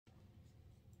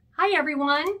Hi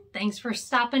everyone, thanks for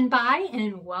stopping by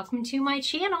and welcome to my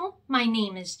channel. My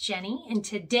name is Jenny and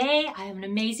today I have an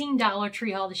amazing Dollar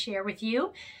Tree haul to share with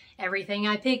you. Everything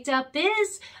I picked up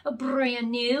is brand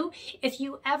new. If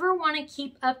you ever want to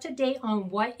keep up to date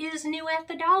on what is new at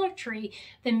the Dollar Tree,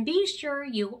 then be sure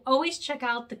you always check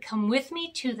out the Come With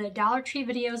Me to the Dollar Tree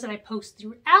videos that I post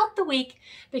throughout the week,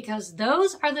 because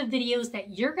those are the videos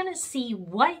that you're going to see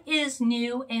what is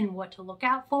new and what to look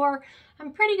out for.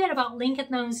 I'm pretty good about linking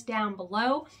those down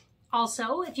below.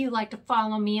 Also, if you'd like to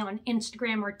follow me on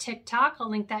Instagram or TikTok, I'll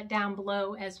link that down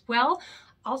below as well.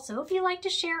 Also, if you like to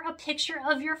share a picture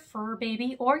of your fur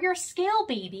baby or your scale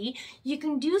baby, you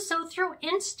can do so through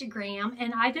Instagram.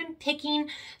 And I've been picking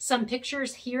some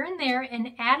pictures here and there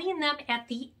and adding them at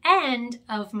the end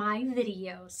of my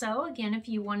video. So again, if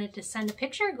you wanted to send a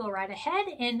picture, go right ahead,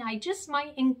 and I just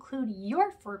might include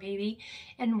your fur baby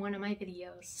in one of my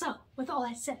videos. So with all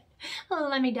that said,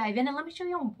 let me dive in and let me show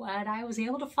you what I was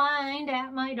able to find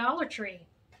at my Dollar Tree.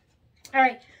 All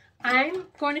right. I'm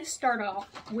going to start off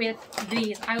with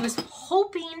these. I was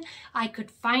hoping I could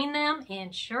find them,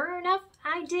 and sure enough,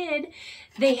 I did.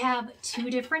 They have two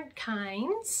different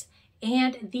kinds,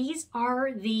 and these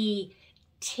are the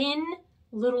tin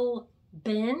little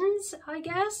bins, I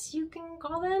guess you can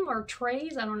call them, or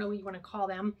trays. I don't know what you want to call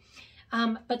them.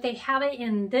 But they have it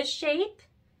in this shape,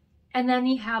 and then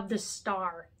you have the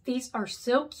star. These are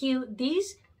so cute.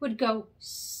 These would go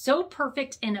so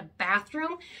perfect in a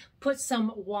bathroom. Put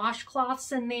some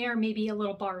washcloths in there, maybe a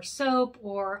little bar of soap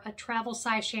or a travel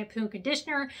size shampoo and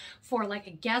conditioner for like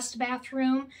a guest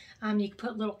bathroom. You can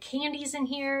put little candies in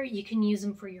here. You can use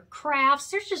them for your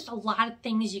crafts. There's just a lot of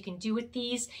things you can do with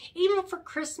these. Even for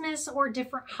Christmas or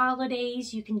different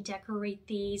holidays, you can decorate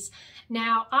these.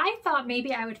 Now, I thought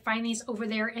maybe I would find these over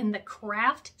there in the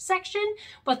craft section,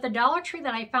 but the Dollar Tree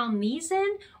that I found these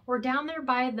in were down there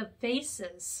by the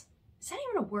vases. Is that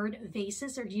even a word,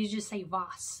 vases, or do you just say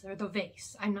vase or the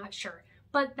vase? I'm not sure.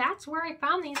 But that's where I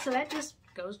found these, so that just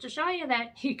goes to show you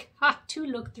that you got to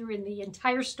look through in the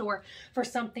entire store for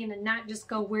something and not just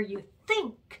go where you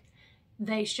think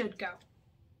they should go.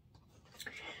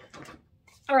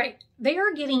 All right, they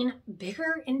are getting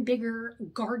bigger and bigger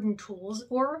garden tools,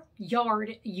 or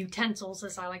yard utensils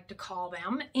as I like to call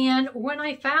them. And when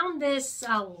I found this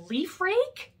leaf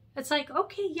rake, it's like,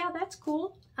 okay, yeah, that's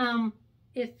cool.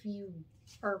 If you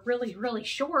are really, really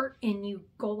short and you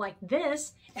go like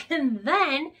this, and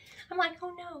then I'm like,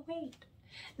 oh no, wait.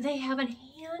 They have a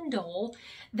handle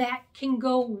that can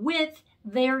go with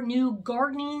their new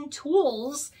gardening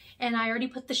tools. And I already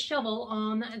put the shovel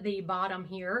on the bottom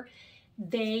here.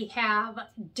 They have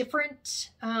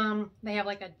different, they have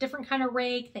like a different kind of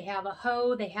rake. They have a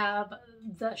hoe, they have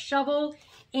the shovel,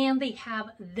 and they have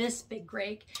this big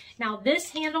rake. Now this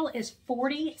handle is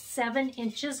 47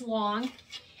 inches long.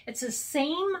 It's the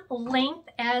same length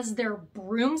as their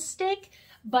broomstick,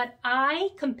 but I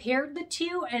compared the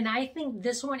two and I think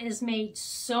this one is made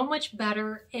so much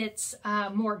better. It's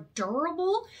more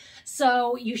durable,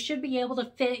 so you should be able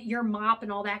to fit your mop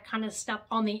and all that kind of stuff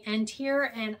on the end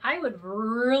here, and I would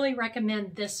really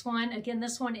recommend this one. Again,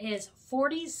 this one is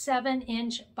 47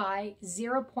 inch by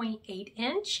 0.8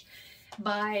 inch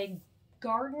by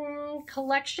Garden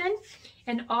Collection,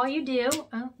 and all you do,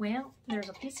 oh well, there's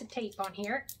a piece of tape on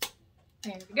here.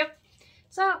 There we go.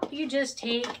 So you just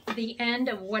take the end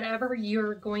of whatever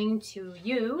you're going to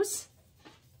use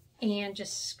and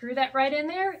just screw that right in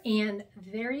there, and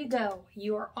there you go.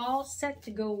 You are all set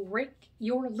to go rake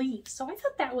your leaves. So I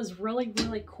thought that was really,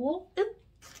 really cool.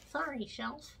 Oops, sorry,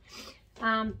 shelf.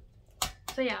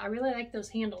 So yeah, I really like those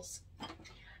handles.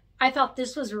 I thought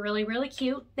this was really, really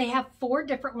cute. They have 4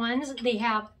 different ones. They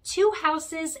have 2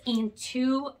 houses and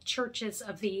 2 churches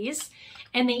of these,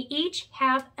 and they each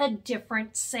have a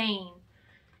different saying.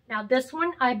 Now this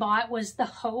one I bought was the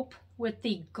Hope with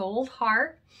the gold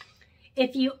heart.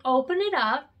 If you open it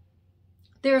up,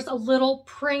 there's a little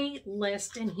pray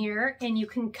list in here, and you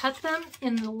can cut them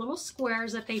in the little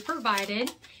squares that they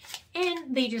provided,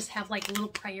 and they just have like little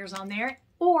prayers on there,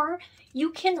 or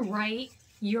you can write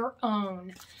your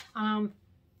own.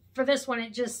 For this one,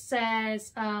 it just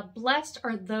says, blessed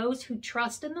are those who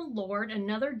trust in the Lord.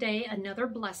 Another day, another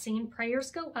blessing. Prayers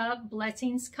go up,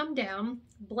 blessings come down.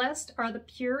 Blessed are the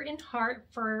pure in heart,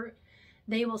 for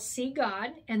they will see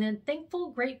God. And then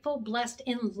thankful, grateful, blessed,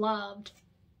 and loved.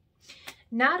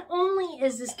 Not only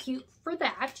is this cute for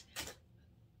that,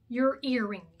 your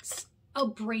earrings, a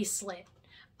bracelet.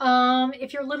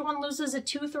 If your little one loses a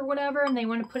tooth or whatever and they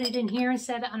want to put it in here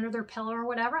instead of under their pillow or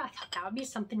whatever, I thought that would be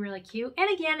something really cute.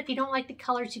 And again, if you don't like the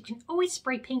colors, you can always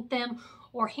spray paint them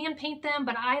or hand paint them,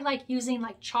 but I like using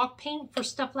like chalk paint for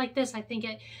stuff like this. I think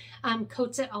it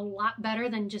coats it a lot better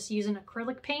than just using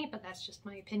acrylic paint, but that's just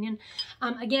my opinion.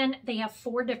 Again, they have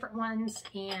 4 different ones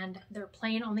and they're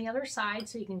plain on the other side,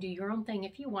 so you can do your own thing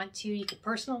if you want to. You can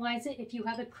personalize it if you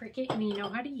have a Cricut and you know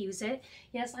how to use it.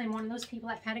 Yes, I'm one of those people.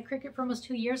 I've had a Cricut for almost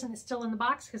 2 years and it's still in the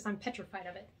box because I'm petrified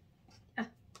of it.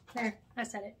 There, I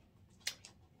said it.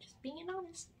 Just being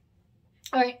honest.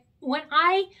 All right, when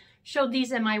I showed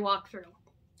these in my walkthrough,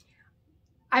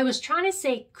 I was trying to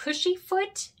say cushy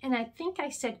foot, and I think I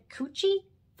said coochie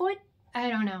foot. I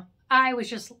don't know. I was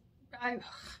just, that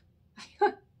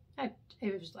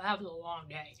was a long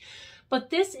day. But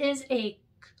this is a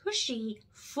cushy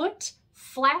foot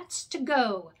flats to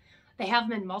go. They have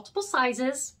them in multiple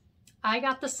sizes. I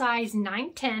got the size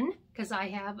 9-10 because I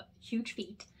have huge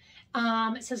feet.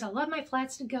 It says, I love my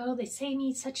flats to go. They save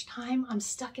me such time. I'm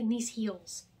stuck in these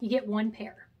heels. You get 1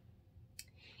 pair.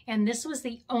 And this was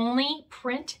the only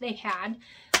print they had.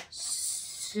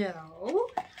 So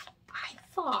I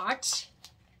thought,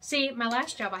 see, my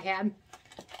last job I had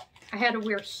to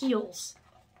wear heels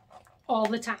all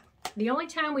the time. The only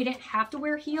time we didn't have to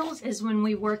wear heels is when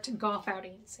we worked golf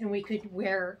outings and we could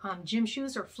wear gym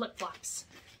shoes or flip-flops.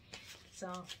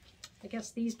 So I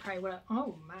guess these probably would have,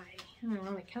 oh my, I don't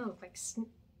know, they kind of look like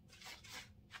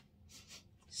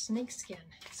snake skin.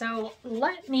 So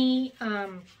let me,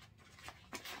 okay,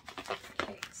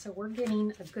 so we're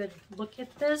getting a good look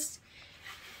at this.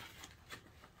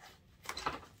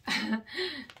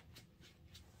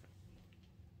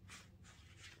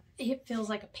 It feels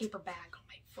like a paper bag on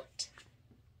my foot.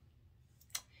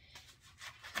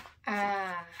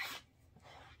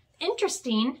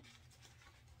 Interesting,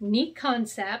 neat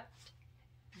concept,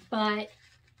 but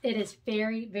it is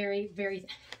very, very, very,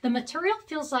 the material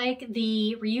feels like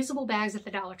the reusable bags at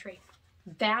the Dollar Tree.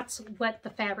 That's what the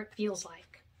fabric feels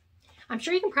like. I'm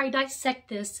sure you can probably dissect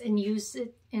this and use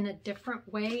it in a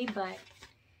different way, but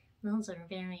those are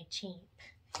very cheap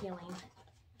feeling.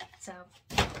 So,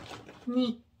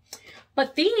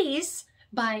 but these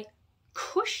by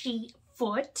Cushy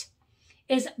Foot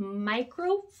is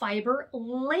microfiber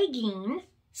legging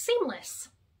seamless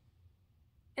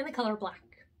in the color black.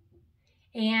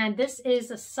 And this is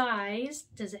a size,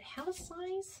 does it have a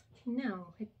size?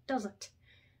 No, it doesn't.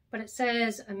 But it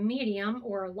says a medium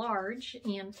or a large,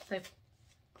 and the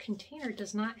container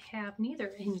does not have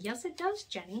neither. And yes, it does,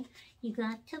 Jenny. You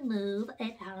got to move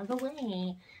it out of the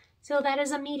way. So that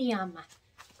is a medium.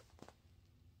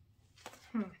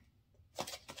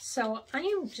 So I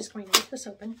am just going to get this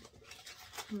open.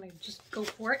 I'm going to just go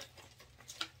for it.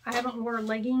 I haven't worn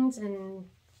leggings in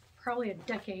probably a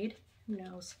decade. Who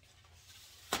knows?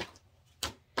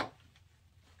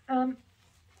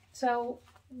 So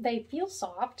they feel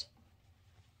soft.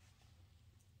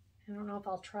 I don't know if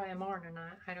I'll try them on or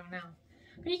not. I don't know.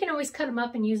 But you can always cut them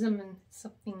up and use them in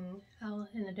something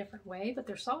in a different way, but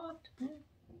they're soft.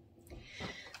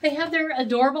 They have their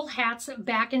adorable hats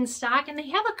back in stock, and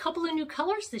they have a couple of new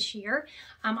colors this year.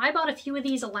 I bought a few of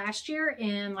these last year,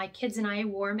 and my kids and I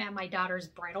wore them at my daughter's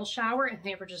bridal shower, and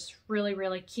they were just really,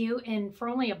 really cute. And for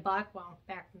only $1, well,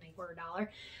 back when they were $1.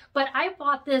 But I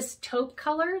bought this taupe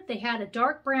color. They had a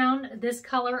dark brown, this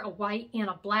color, a white, and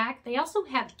a black. They also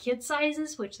have kid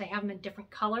sizes, which they have them in different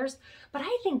colors. But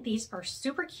I think these are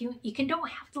super cute. You don't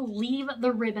have to leave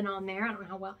the ribbon on there. I don't know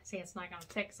how well I say it's not going to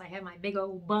fit because I have my big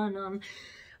old bun on.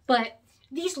 But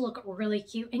these look really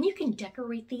cute, and you can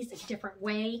decorate these a different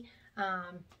way.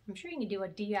 I'm sure you can do a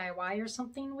DIY or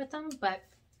something with them, but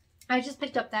I just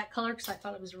picked up that color because I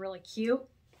thought it was really cute.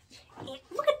 And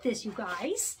look at this, you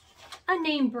guys. A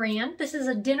name brand. This is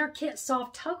a dinner kit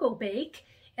soft Togo bake,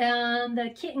 and the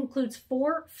kit includes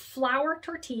 4 flour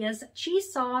tortillas,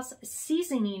 cheese sauce,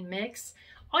 seasoning mix.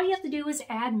 All you have to do is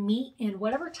add meat and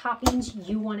whatever toppings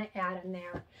you want to add in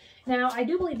there. Now, I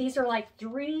do believe these are like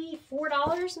 $3,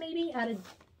 $4 maybe at a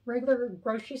regular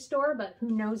grocery store, but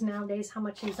who knows nowadays how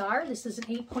much these are. This is an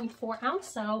 8.4 ounce,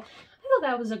 so I thought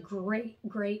that was a great,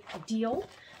 great deal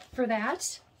for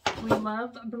that. We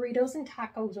love burritos and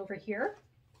tacos over here.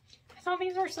 I thought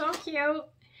these were so cute.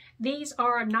 These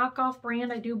are a knockoff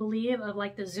brand, I do believe, of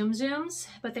like the Zoom Zooms,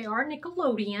 but they are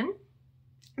Nickelodeon.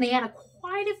 They had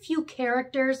quite a few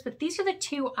characters, but these are the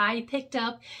 2 I picked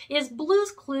up, is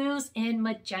Blue's Clues and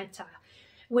Magenta.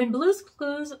 When Blue's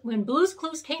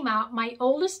Clues came out, my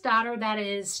oldest daughter, that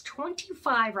is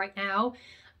 25 right now,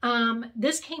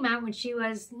 this came out when she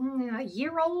was a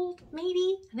year old,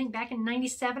 maybe, I think back in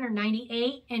 97 or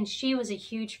 98, and she was a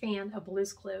huge fan of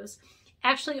Blue's Clues.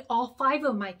 Actually, all 5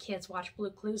 of my kids watch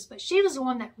Blue's Clues, but she was the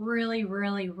one that really,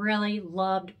 really, really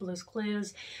loved Blue's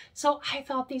Clues. So I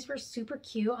thought these were super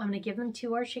cute. I'm going to give them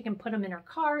to her. She can put them in her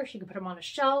car, she can put them on a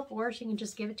shelf, or she can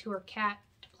just give it to her cat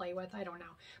to play with. I don't know.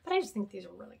 But I just think these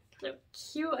are really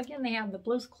cute. Again, they have the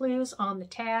Blue's Clues on the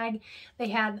tag. They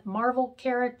had Marvel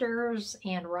characters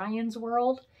and Ryan's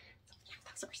World. So, yeah,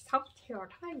 those are so cute.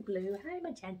 Hi, Blue. Hi,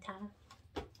 Magenta.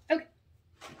 Okay.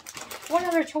 One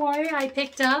other toy I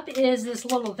picked up is this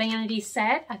little vanity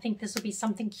set. I think this would be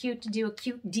something cute to do a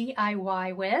cute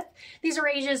DIY with. These are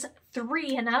ages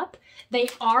 3 and up. They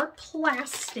are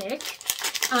plastic,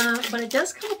 but it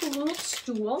does come with a little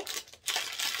stool.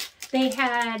 They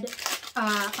had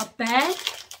a bed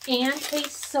and a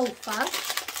sofa.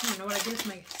 I don't know what I did with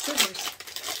my scissors.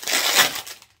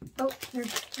 Oh, there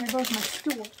goes my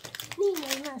stool.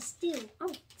 My stool.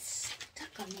 Oh, it's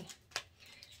stuck on me.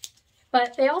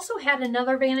 But they also had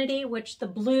another vanity, which the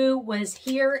blue was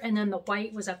here and then the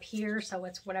white was up here. So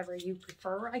it's whatever you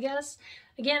prefer, I guess.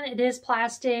 Again, it is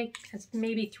plastic. It's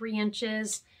maybe 3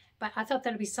 inches. But I thought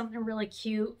that would be something really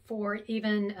cute for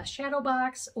even a shadow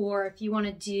box, or if you want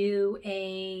to do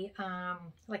a,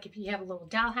 like if you have a little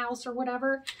dollhouse or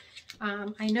whatever.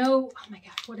 I know, oh my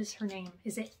gosh, what is her name?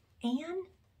 Is it Anne?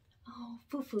 Oh,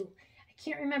 Fufu. I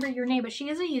can't remember your name, but she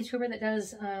is a YouTuber that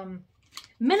does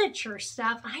miniature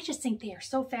stuff. I just think they are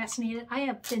so fascinated. I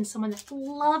have been someone that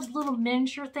loves little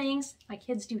miniature things. My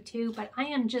kids do too, but I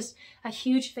am just a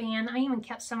huge fan. I even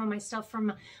kept some of my stuff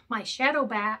from my shadow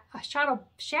box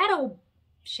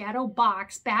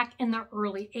back in the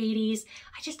early 80s.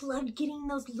 I just loved getting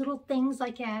those little things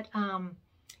like at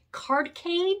Card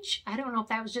Cage. I don't know if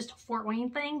that was just a Fort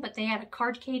Wayne thing, but they had a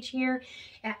card cage here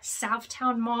at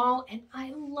Southtown Mall, and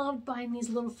I loved buying these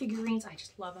little figurines. I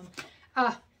just love them.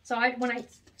 So when I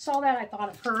saw that, I thought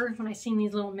of her when I seen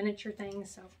these little miniature things.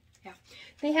 So yeah,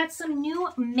 they had some new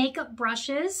makeup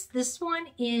brushes. This one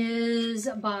is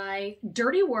by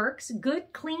Dirty Works,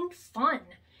 Good Clean Fun.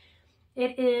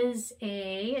 It is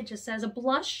it just says a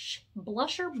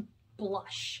blusher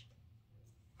blush.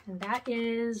 And that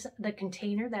is the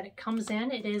container that it comes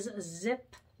in. It is a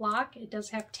zip lock. It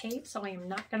does have tape, so I am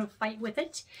not going to fight with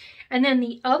it. And then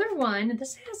the other one,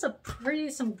 this has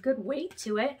some good weight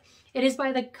to it. It is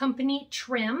by the company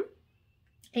Trim,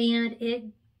 and it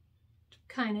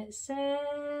kind of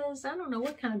says, I don't know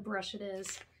what kind of brush it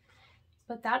is,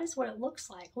 but that is what it looks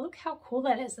like. Look how cool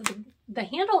that is. The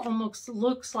handle almost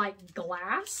looks like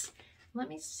glass. Let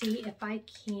me see if I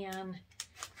can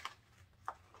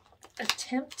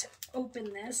attempt to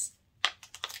open this.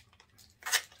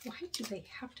 Why do they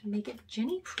have to make it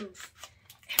Jenny proof?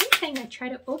 Everything I try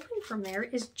to open from there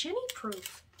is Jenny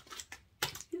proof.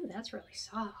 Ooh, that's really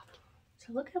soft.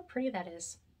 So look how pretty that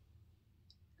is.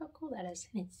 How cool that is.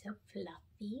 And it's so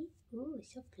fluffy. Ooh,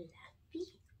 so fluffy.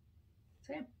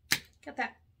 So yeah, got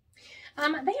that. They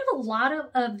have a lot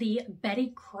of the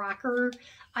Betty Crocker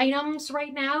items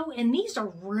right now, and these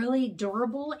are really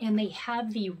durable, and they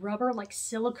have the rubber like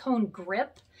silicone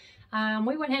grip.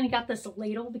 We went ahead and got this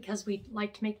ladle because we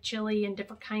like to make chili and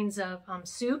different kinds of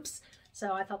soups,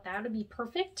 so I thought that would be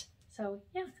perfect. So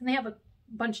yeah, and they have a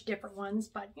bunch of different ones,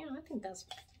 but you know, I think that's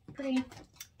pretty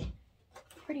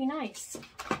nice.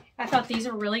 I thought these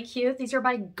are really cute. These are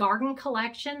by Garden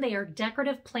Collection. They are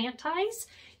decorative plant ties.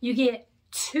 You get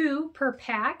 2 per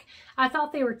pack. I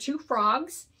thought they were 2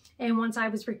 frogs, and once I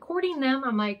was recording them,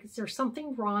 I'm like, is there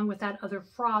something wrong with that other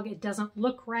frog? It doesn't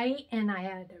look right, and I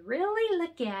had to really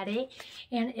look at it,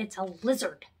 and it's a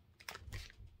lizard.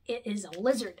 It is a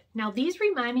lizard. Now these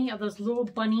remind me of those little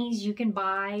bunnies you can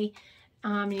buy,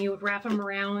 and you would wrap them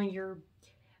around your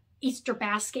Easter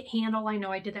basket handle. I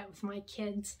know I did that with my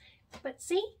kids, but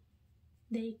see,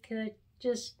 they could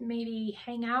just maybe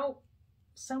hang out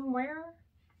somewhere,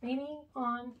 maybe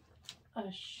on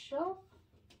a shelf,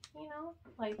 you know,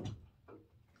 like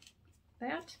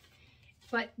that.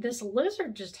 But this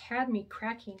lizard just had me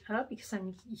cracking up because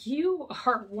you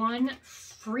are one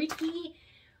freaky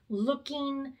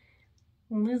looking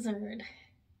lizard.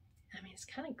 I mean, it's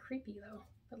kind of creepy though,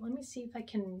 but let me see if I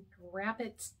can wrap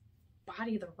its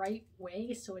body the right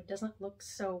way so it doesn't look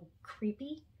so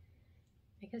creepy.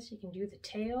 I guess you can do the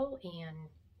tail, and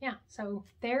yeah, so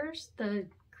there's the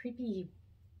creepy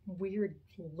weird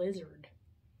lizard.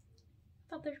 I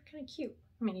thought they were kind of cute.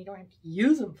 I mean, you don't have to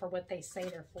use them for what they say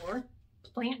they're for.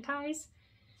 Plant ties.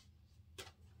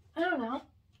 I don't know.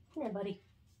 Come here, buddy.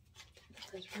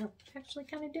 Those are actually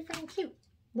kind of different and cute.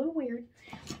 A little weird.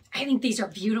 I think these are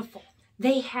beautiful.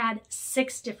 They had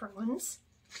 6 different ones.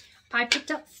 I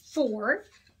picked up 4.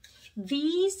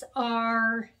 These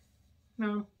are,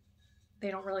 well,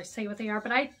 they don't really say what they are,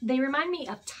 but they remind me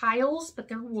of tiles, but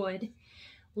they're wood.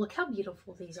 Look how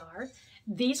beautiful these are.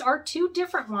 These are 2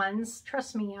 different ones.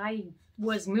 Trust me, I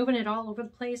was moving it all over the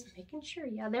place, making sure,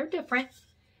 yeah, they're different.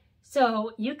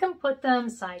 So you can put them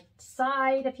side to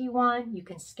side if you want. You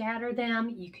can scatter them.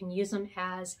 You can use them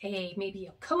as maybe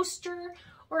a coaster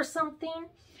or something.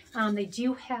 They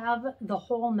do have the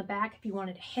hole in the back if you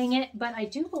wanted to hang it, but I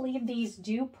do believe these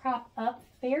do prop up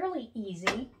fairly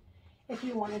easy if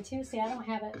you wanted to. See, I don't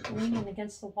have it leaning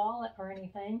against the wall or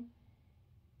anything.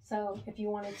 So if you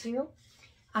wanted to.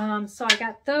 So I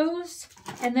got those,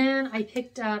 and then I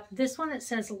picked up this one that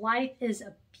says life is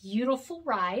a beautiful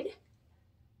ride,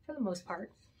 for the most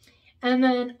part. And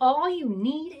then all you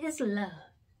need is love.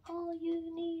 All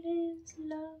you need is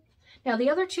love. Now the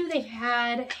other 2 they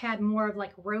had more of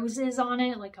like roses on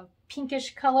it, like a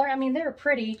pinkish color. I mean, they're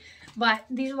pretty, but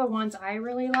these are the ones I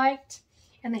really liked.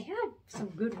 And they had some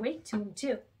good weight to them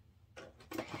too.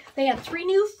 They had 3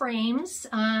 new frames.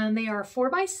 They are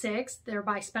 4x6. They're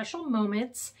by Special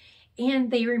Moments,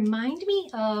 and they remind me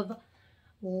of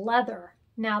leather.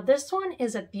 Now this one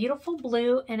is a beautiful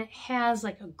blue, and it has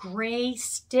like a gray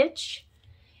stitch.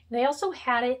 They also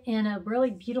had it in a really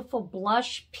beautiful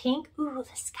blush pink. Ooh,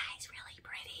 the sky's really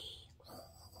pretty.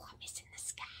 Oh, I'm missing the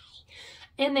sky.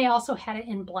 And they also had it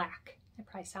in black. That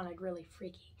probably sounded really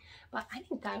freaky, but I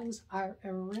think those are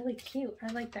really cute.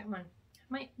 I like that one.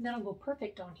 That'll go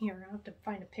perfect on here. I'll have to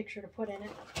find a picture to put in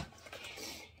it.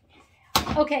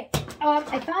 Okay,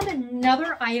 I found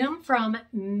another item from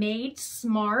Made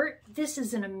Smart. This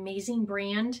is an amazing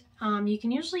brand. You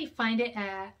can usually find it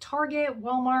at Target,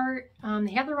 Walmart.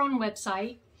 They have their own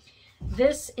website.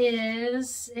 This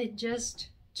is, it just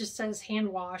says hand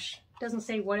wash. Doesn't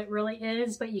say what it really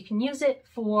is, but you can use it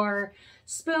for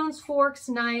spoons, forks,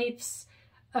 knives,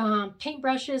 paint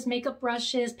brushes, makeup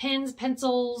brushes, pens,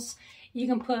 pencils. You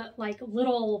can put like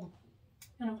little,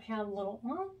 I don't have little,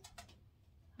 well,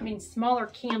 I mean smaller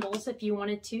candles if you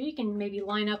wanted to. You can maybe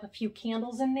line up a few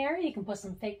candles in there. You can put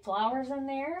some fake flowers in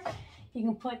there. You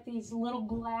can put these little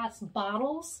glass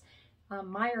bottles.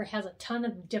 Meijer has a ton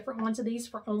of different ones of these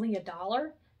for only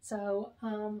 $1. So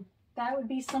that would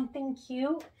be something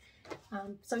cute.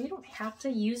 So you don't have to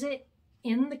use it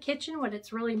in the kitchen, what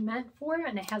it's really meant for.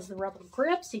 And it has the rubber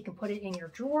grips. So you can put it in your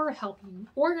drawer, help you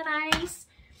organize.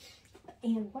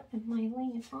 And what am I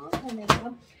laying on? Oh, there we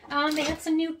go. They had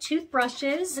some new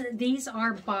toothbrushes. These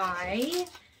are by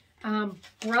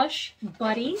Brush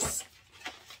Buddies.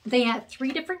 They had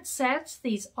 3 different sets.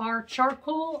 These are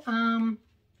charcoal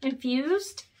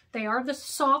infused. They are the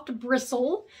soft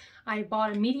bristle. I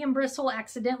bought a medium bristle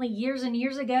accidentally years and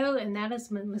years ago, and that is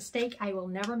a mistake I will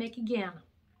never make again.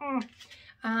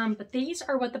 But these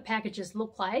are what the packages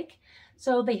look like.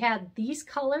 So they had these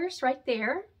colors right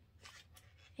there.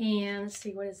 And let's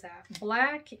see, what is that?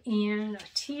 Black and a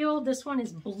teal. This one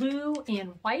is blue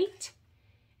and white.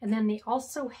 And then they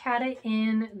also had it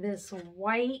in this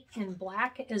white and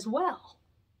black as well.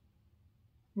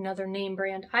 Another name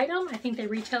brand item. I think they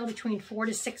retail between $4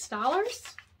 to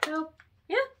 $6. So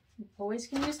yeah, always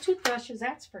can use toothbrushes,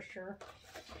 that's for sure.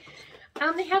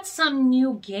 They had some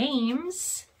new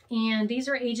games, and these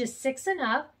are ages 6 and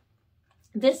up.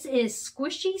 This is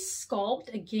Squishy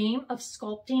Sculpt, a game of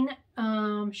sculpting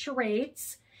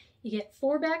charades. You get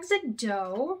 4 bags of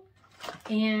dough,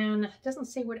 and it doesn't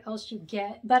say what else you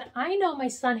get, but I know my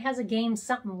son has a game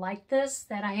something like this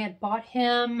that I had bought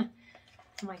him.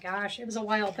 Oh my gosh, it was a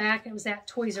while back. It was at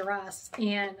Toys R Us,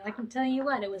 and I can tell you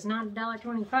what, it was not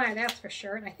 $1.25, that's for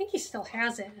sure. And I think he still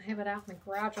has it. I have it out in the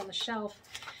garage on the shelf.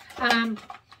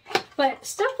 But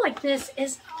stuff like this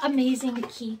is amazing to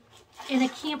keep in a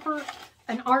camper,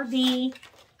 an RV,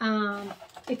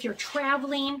 if you're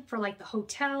traveling for like the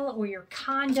hotel or your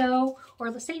condo,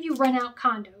 or let's say you rent out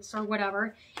condos or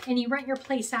whatever, and you rent your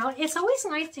place out, it's always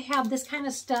nice to have this kind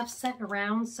of stuff sitting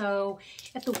around. So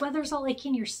if the weather's all icky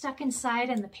and you're stuck inside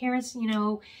and the parents, you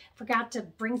know, forgot to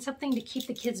bring something to keep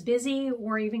the kids busy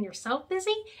or even yourself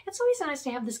busy, it's always nice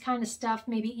to have this kind of stuff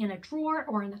maybe in a drawer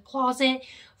or in a closet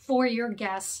for your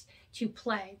guests to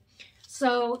play.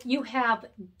 So you have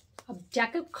a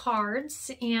deck of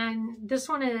cards, and this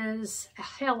one is a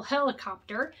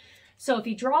helicopter. So if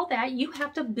you draw that, you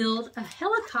have to build a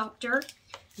helicopter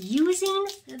using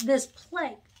this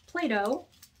Play-Doh.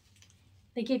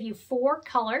 They give you 4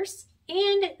 colors,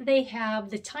 and they have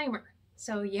the timer.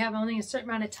 So you have only a certain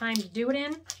amount of time to do it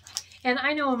in. And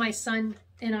I know when my son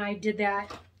and I did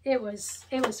that, it was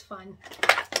fun.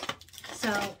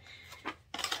 So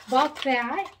bought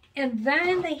that. And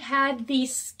then they had the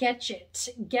Sketch It.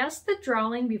 Guess the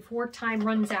drawing before time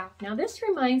runs out. Now this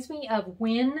reminds me of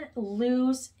Win,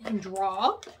 Lose, and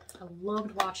Draw. I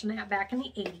loved watching that back in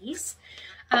the 80s.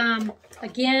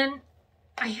 Again,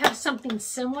 I have something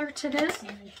similar to this.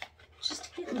 And I just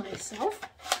hit myself.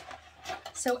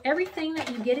 So everything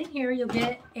that you get in here, you'll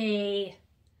get a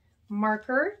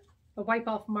marker, a wipe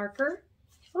off marker.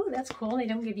 Oh, that's cool. They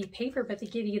don't give you paper, but they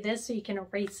give you this so you can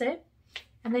erase it.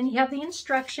 And then you have the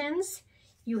instructions.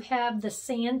 You have the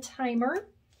sand timer.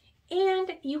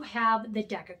 And you have the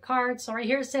deck of cards. So right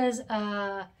here it says,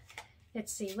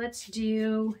 let's see, let's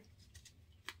do,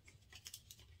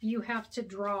 you have to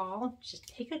draw, just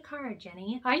take a card,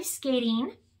 Jenny. Ice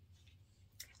skating,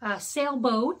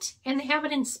 sailboat, and they have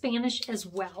it in Spanish as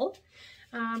well.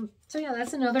 So yeah,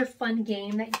 that's another fun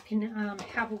game that you can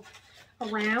have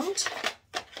around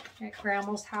at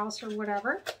grandma's house or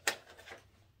whatever.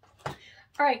 All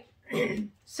right,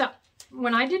 so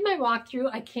when I did my walkthrough,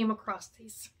 I came across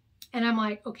these. And I'm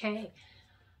like, okay,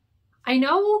 I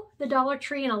know the Dollar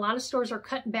Tree and a lot of stores are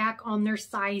cutting back on their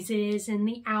sizes and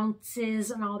the ounces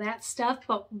and all that stuff,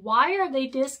 but why are they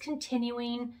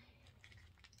discontinuing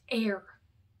air?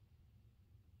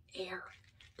 Air.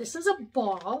 This is a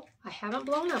ball. I haven't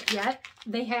blown up yet.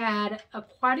 They had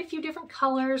quite a few different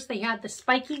colors. They had the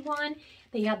spiky one.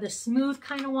 They had the smooth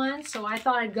kind of one. So I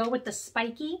thought I'd go with the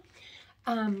spiky.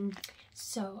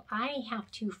 So I have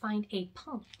to find a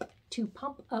pump to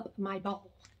pump up my ball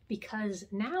because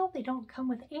now they don't come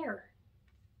with air.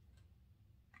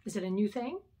 Is it a new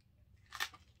thing?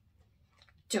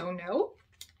 Don't know.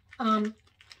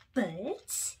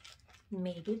 But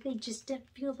maybe they just didn't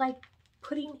feel like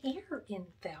putting air in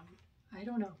them. I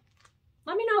don't know.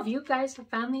 Let me know if you guys have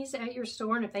found these at your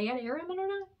store and if they had air in them or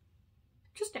not.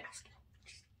 Just asking.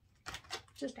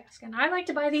 Just asking. I like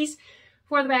to buy these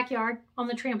for the backyard, on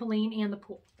the trampoline, and the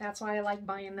pool. That's why I like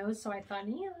buying those. So I thought,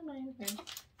 yeah,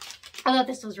 I thought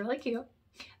this was really cute.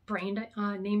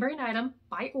 Name brand item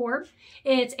by Orb.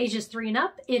 It's ages 3 and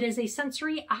up. It is a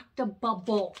sensory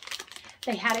octobubble.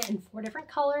 They had it in 4 different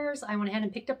colors. I went ahead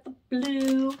and picked up the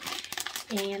blue,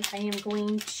 and I am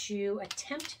going to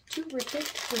attempt to rip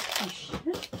it with a shoe.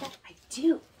 Yeah, I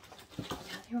do. Now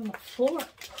they're on the floor.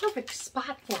 Perfect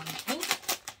spot for me,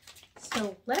 right?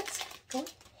 So let's go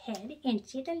ahead and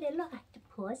see the little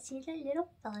octopus, see the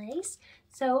little face.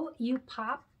 So you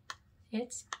pop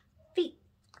its feet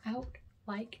out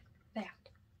like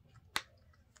that.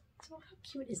 So how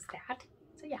cute is that?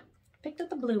 So yeah, picked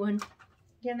up the blue one.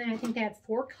 Again, I think they had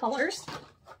 4 colors.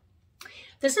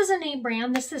 This is a name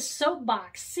brand. This is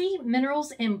P.O.Box Sea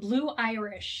Minerals and Blue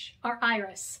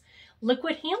Iris.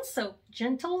 Liquid hand soap,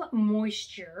 gentle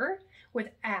moisture with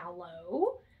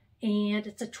aloe. And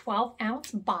it's a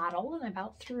 12-ounce bottle, and I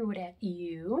about threw it at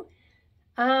you.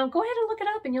 Go ahead and look it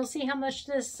up, and you'll see how much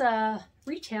this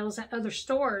retails at other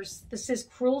stores. This is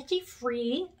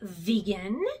cruelty-free,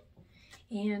 vegan,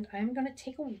 and I'm going to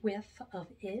take a whiff of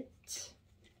it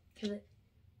because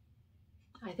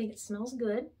I think it smells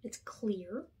good. It's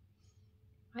clear.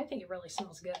 I think it really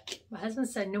smells good. My husband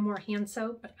said no more hand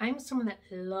soap, but I'm someone that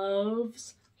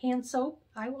loves hand soap.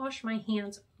 I wash my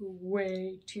hands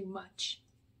way too much.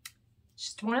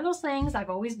 Just one of those things.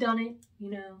 I've always done it, you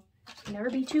know,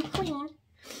 never be too clean.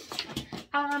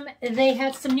 They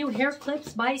had some new hair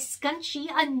clips by Scunchie,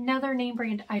 another name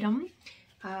brand item.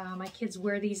 My kids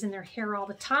wear these in their hair all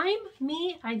the time.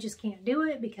 Me, I just can't do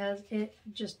it because it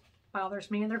just bothers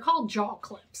me. And they're called jaw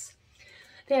clips.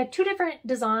 They had 2 different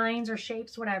designs or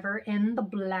shapes, whatever, in the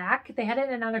black. They had it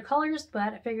in other colors,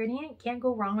 but I figured, yeah, can't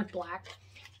go wrong with black.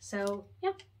 So,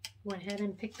 yeah. Went ahead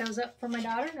and picked those up for my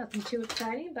daughter. Nothing too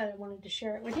exciting, but I wanted to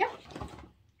share it with you.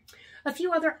 A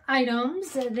few other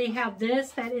items. They have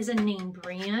this. That is a name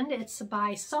brand. It's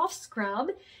by Soft Scrub.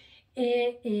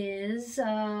 It is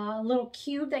a little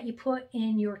cube that you put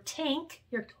in your tank,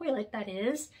 your toilet that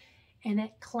is, and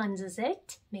it cleanses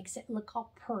it. Makes it look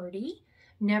all pretty.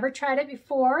 Never tried it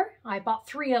before. I bought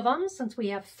 3 of them since we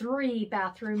have 3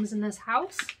 bathrooms in this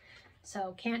house.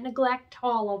 So can't neglect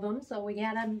all of them. So we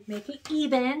gotta make it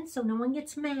even so no one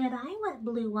gets mad. I want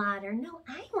blue water. No,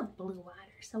 I want blue water.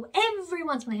 So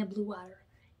everyone's gonna have blue water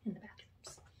in the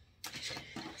bathrooms.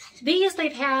 These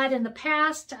they've had in the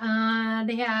past.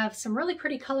 They have some really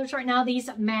pretty colors right now.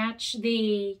 These match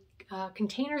the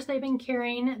containers they've been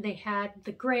carrying. They had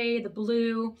the gray, the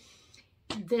blue,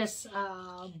 this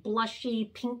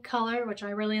blushy pink color, which I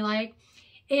really like.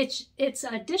 It's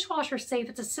a dishwasher safe.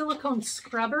 It's a silicone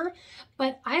scrubber,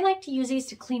 but I like to use these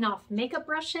to clean off makeup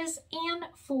brushes and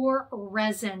for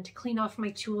resin to clean off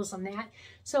my tools on that.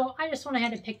 So I just went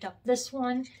ahead and picked up this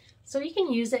one. So you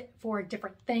can use it for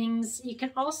different things. You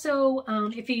can also,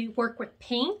 if you work with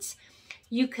paint,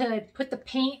 you could put the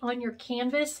paint on your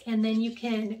canvas and then you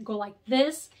can go like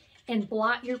this and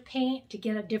blot your paint to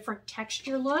get a different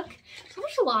texture look. So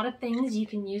there's a lot of things you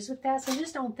can use with that. So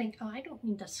just don't think, oh, I don't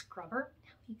need a scrubber.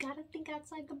 You gotta think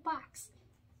outside the box.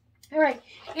 All right,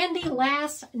 and the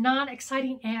last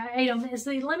non-exciting item is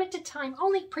the limited time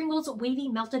only Pringles Wavy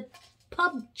Melted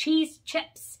Pub Cheese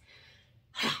Chips.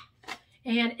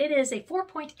 And it is a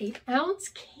 4.8 ounce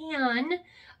can.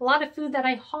 A lot of food that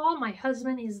I haul, my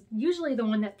husband is usually the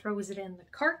one that throws it in the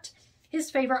cart. His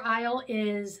favorite aisle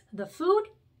is the food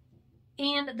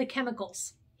and the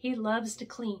chemicals. He loves to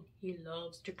clean. He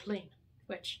loves to clean,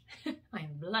 which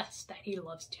I'm blessed that he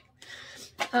loves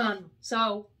to.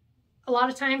 So a lot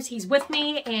of times he's with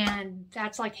me, and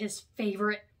that's like his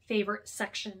favorite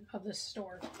section of the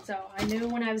store. So I knew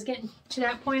when I was getting to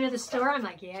that point of the store, I'm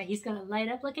like, yeah, he's gonna light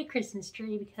up like a Christmas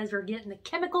tree because we're getting the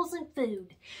chemicals and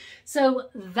food. So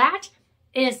that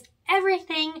is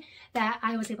everything that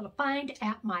I was able to find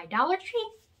at my Dollar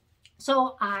Tree.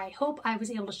 So I hope I was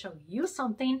able to show you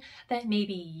something that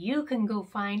maybe you can go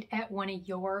find at one of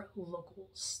your local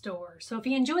stores. So if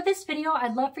you enjoyed this video,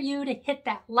 I'd love for you to hit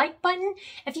that like button.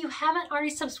 If you haven't already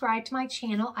subscribed to my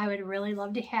channel, I would really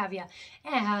love to have you.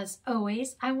 As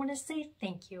always, I want to say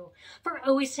thank you for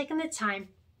always taking the time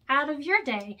out of your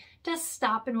day to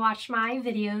stop and watch my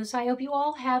videos. I hope you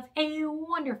all have a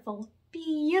wonderful,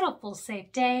 beautiful,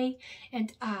 safe day,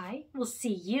 and I will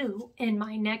see you in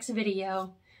my next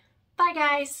video. Bye,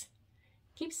 guys.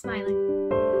 Keep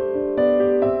smiling.